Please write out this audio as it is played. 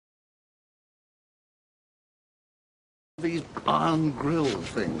These iron grill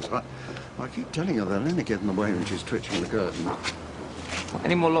things. I keep telling her they'll only get in the way when she's twitching the curtain.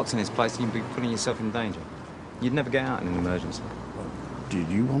 Any more locks in this place, you'd be putting yourself in danger. You'd never get out in an emergency. Did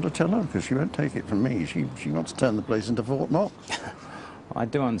you want to tell her? Because she won't take it from me. She wants to turn the place into Fort Knox. I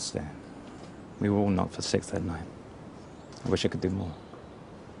do understand. We were all knocked for 6 that night. I wish I could do more.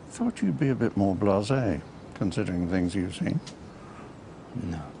 Thought you'd be a bit more blasé, considering things you've seen.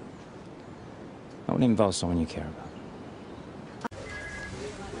 No. That would involve someone you care about.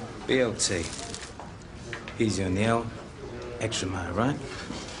 BLT. Easy on the L. Extra mile, right?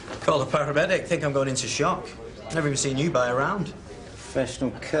 Call a paramedic. Think I'm going into shock. Never even seen you by around.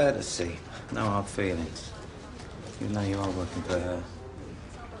 Professional courtesy. No hard feelings. You know you are working for her.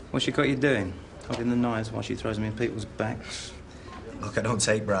 What's she got you doing? Holding the knives while she throws them in people's backs? Look, I don't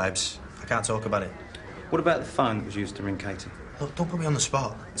take bribes. I can't talk about it. What about the phone that was used to ring Katie? Look, don't put me on the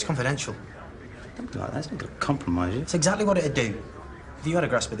spot. It's confidential. Don't be like that. It's not going to compromise you. It's exactly what it'd do. If you had a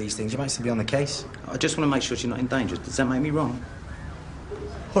grasp of these things, you might still be on the case. I just want to make sure she's not in danger. Does that make me wrong?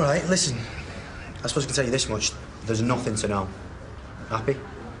 All right, listen. I suppose I can tell you this much. There's nothing to know. Happy?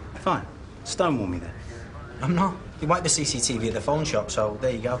 Fine. Stonewall me then. I'm not. You wiped the CCTV at the phone shop, so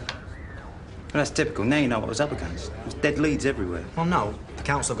there you go. Well, that's typical. Now you know what I was up against. There's dead leads everywhere. Well, no. The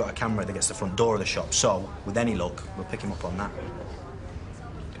council got a camera that gets to the front door of the shop, so, with any luck, we'll pick him up on that.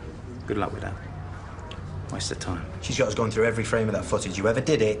 Good luck with that. Waste of time. She's got us going through every frame of that footage. Whoever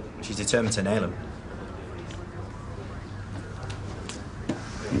did it, she's determined to nail him.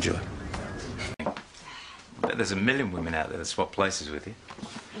 Enjoy. I bet there's a million women out there that swap places with you.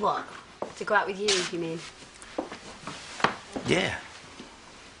 What? To go out with you mean? Yeah.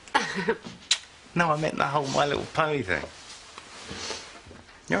 No, I meant the whole My Little Pony thing.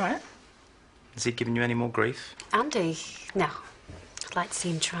 You all right? Has he given you any more grief? Andy? No. I'd like to see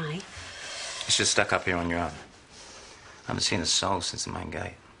him try. He's just stuck up here on your own. I haven't seen a soul since the main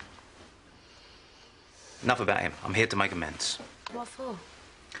gate. Enough about him. I'm here to make amends. What for?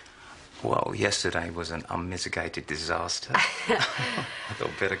 Well, yesterday was an unmitigated disaster. I thought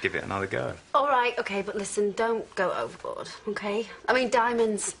I'd better give it another go. All right, OK, but listen, don't go overboard, OK? I mean,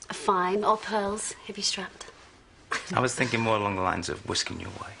 diamonds are fine, or pearls, if you're strapped. I was thinking more along the lines of whisking you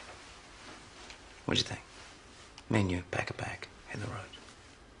away. What do you think? Me and you, pack a bag, hit the road.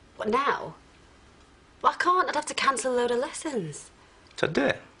 What, now? Well, I can't. I'd have to cancel a load of lessons. So do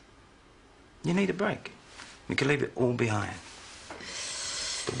it. You need a break. You can leave it all behind.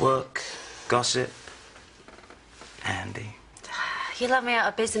 The work, gossip, Andy. You'll have me out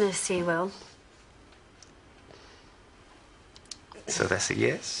of business, you will. So that's a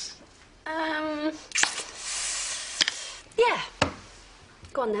yes? Yeah.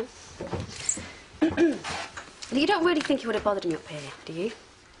 Go on, then. You don't really think he would have bothered me up here, do you?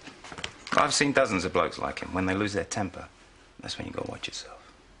 I've seen dozens of blokes like him. When they lose their temper, that's when you got to watch yourself.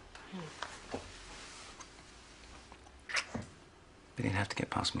 But he'd have to get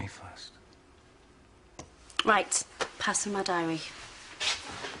past me first. Right. Pass him my diary.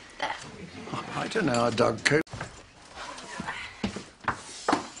 There. I don't know, Doug Coop.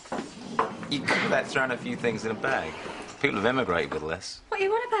 You could have thrown a few things in a bag. People have emigrated with less. What are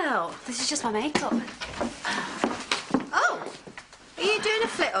you on about? This is just my makeup. Oh, are you doing a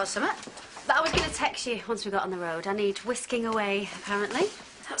flit or something? But I was going to text you once we got on the road. I need whisking away, apparently.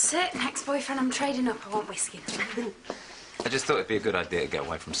 That's it. Ex-boyfriend I'm trading up. I want whisking. I just thought it'd be a good idea to get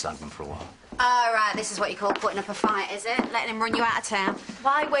away from Sugden for a while. Oh, right. This is what you call putting up a fight, is it? Letting him run you out of town.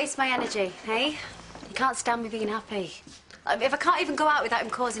 Why waste my energy, hey? You can't stand me being happy. If I can't even go out without him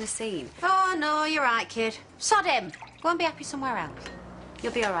causing a scene. Oh, no, you're right, kid. Sod him. Go and be happy somewhere else.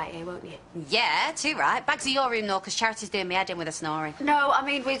 You'll be all right here, won't you? Yeah, too right. Back to your room, though, because Charity's doing me head in with her snoring. No, I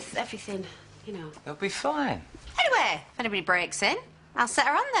mean with everything, you know. It'll be fine. Anyway, if anybody breaks in, I'll set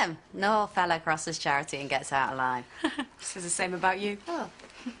her on them. No fella crosses Charity and gets out of line. Says the same about you. Oh.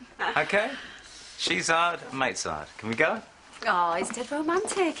 OK. She's hard, mate's hard. Can we go? Oh, he's dead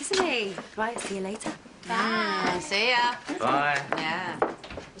romantic, isn't he? Right, see you later. Bye. See ya. Bye. Yeah.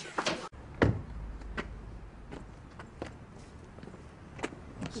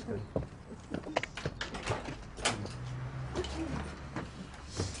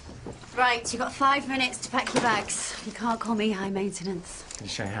 Right, you've got 5 minutes to pack your bags. You can't call me high maintenance. I'll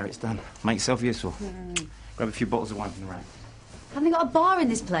show you how it's done. Make yourself useful. Grab a few bottles of wine from the rack. Haven't they got a bar in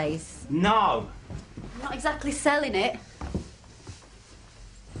this place? No! I'm not exactly selling it.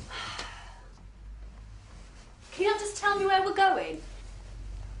 Can you not just tell me where we're going?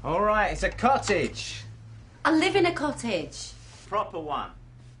 All right, it's a cottage. I live in a cottage. Proper one.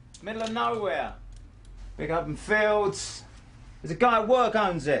 Middle of nowhere. Big open fields. There's a guy at work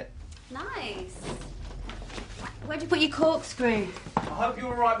owns it. Nice. Where'd you put your corkscrew? I hope you're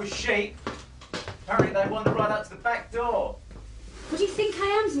all right with sheep. Apparently they wander right up to the back door. What do you think I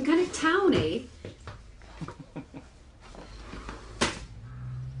am, some kind of townie?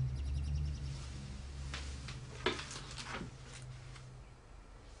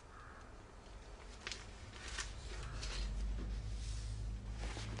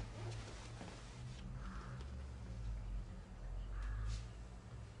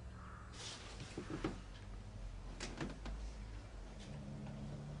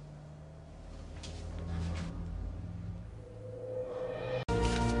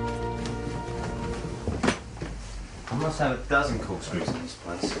 I must have a dozen corkscrews in this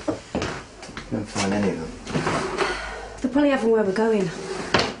place. Couldn't find any of them. They'll probably have them where we're going.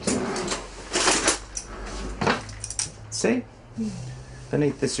 See?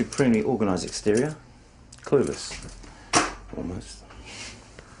 Beneath this supremely organised exterior, clueless. Almost.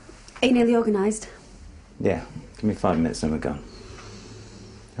 Are you nearly organised? Yeah, give me 5 minutes and we're gone.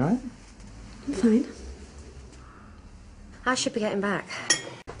 All right? I'm fine. I should be getting back.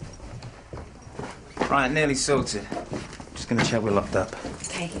 Right, nearly sorted. Just gonna check we're locked up.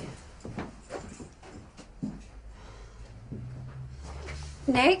 Okay.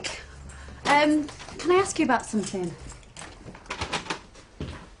 Nick, can I ask you about something?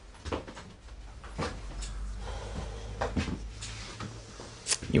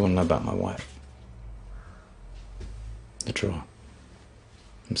 You want to know about my wife? The drawer.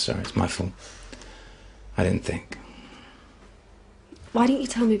 I'm sorry, it's my fault. I didn't think. Why didn't you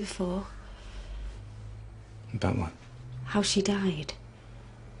tell me before? About what? How she died.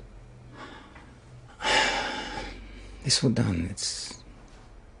 It's all done. It's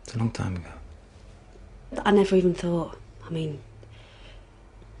a long time ago. I never even thought. I mean,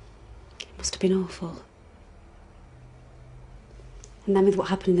 it must have been awful. And then with what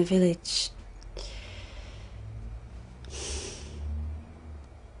happened in the village...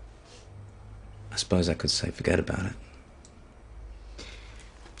 I suppose I could say forget about it.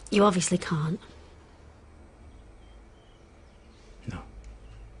 You obviously can't. No.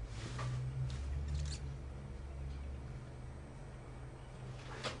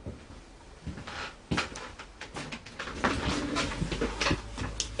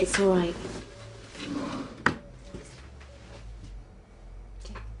 It's all right.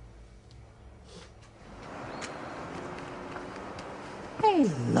 Hey,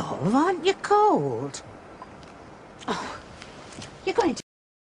 love, aren't you cold? Oh, you're going to